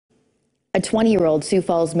A 20-year-old Sioux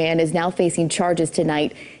Falls man is now facing charges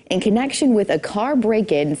tonight in connection with a car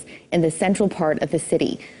break-ins in the central part of the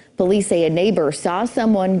city. Police say a neighbor saw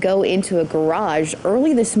someone go into a garage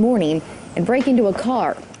early this morning and break into a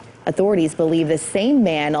car. Authorities believe the same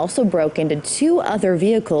man also broke into two other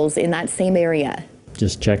vehicles in that same area.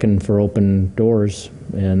 Just checking for open doors,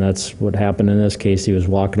 and that's what happened in this case. He was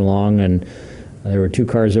walking along and there were two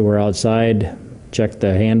cars that were outside, checked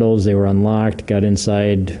the handles, they were unlocked, got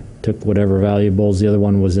inside, took whatever valuables. The other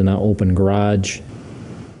one was in an open garage.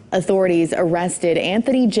 Authorities arrested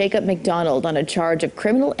Anthony Jacob McDonald on a charge of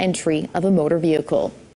criminal entry of a motor vehicle.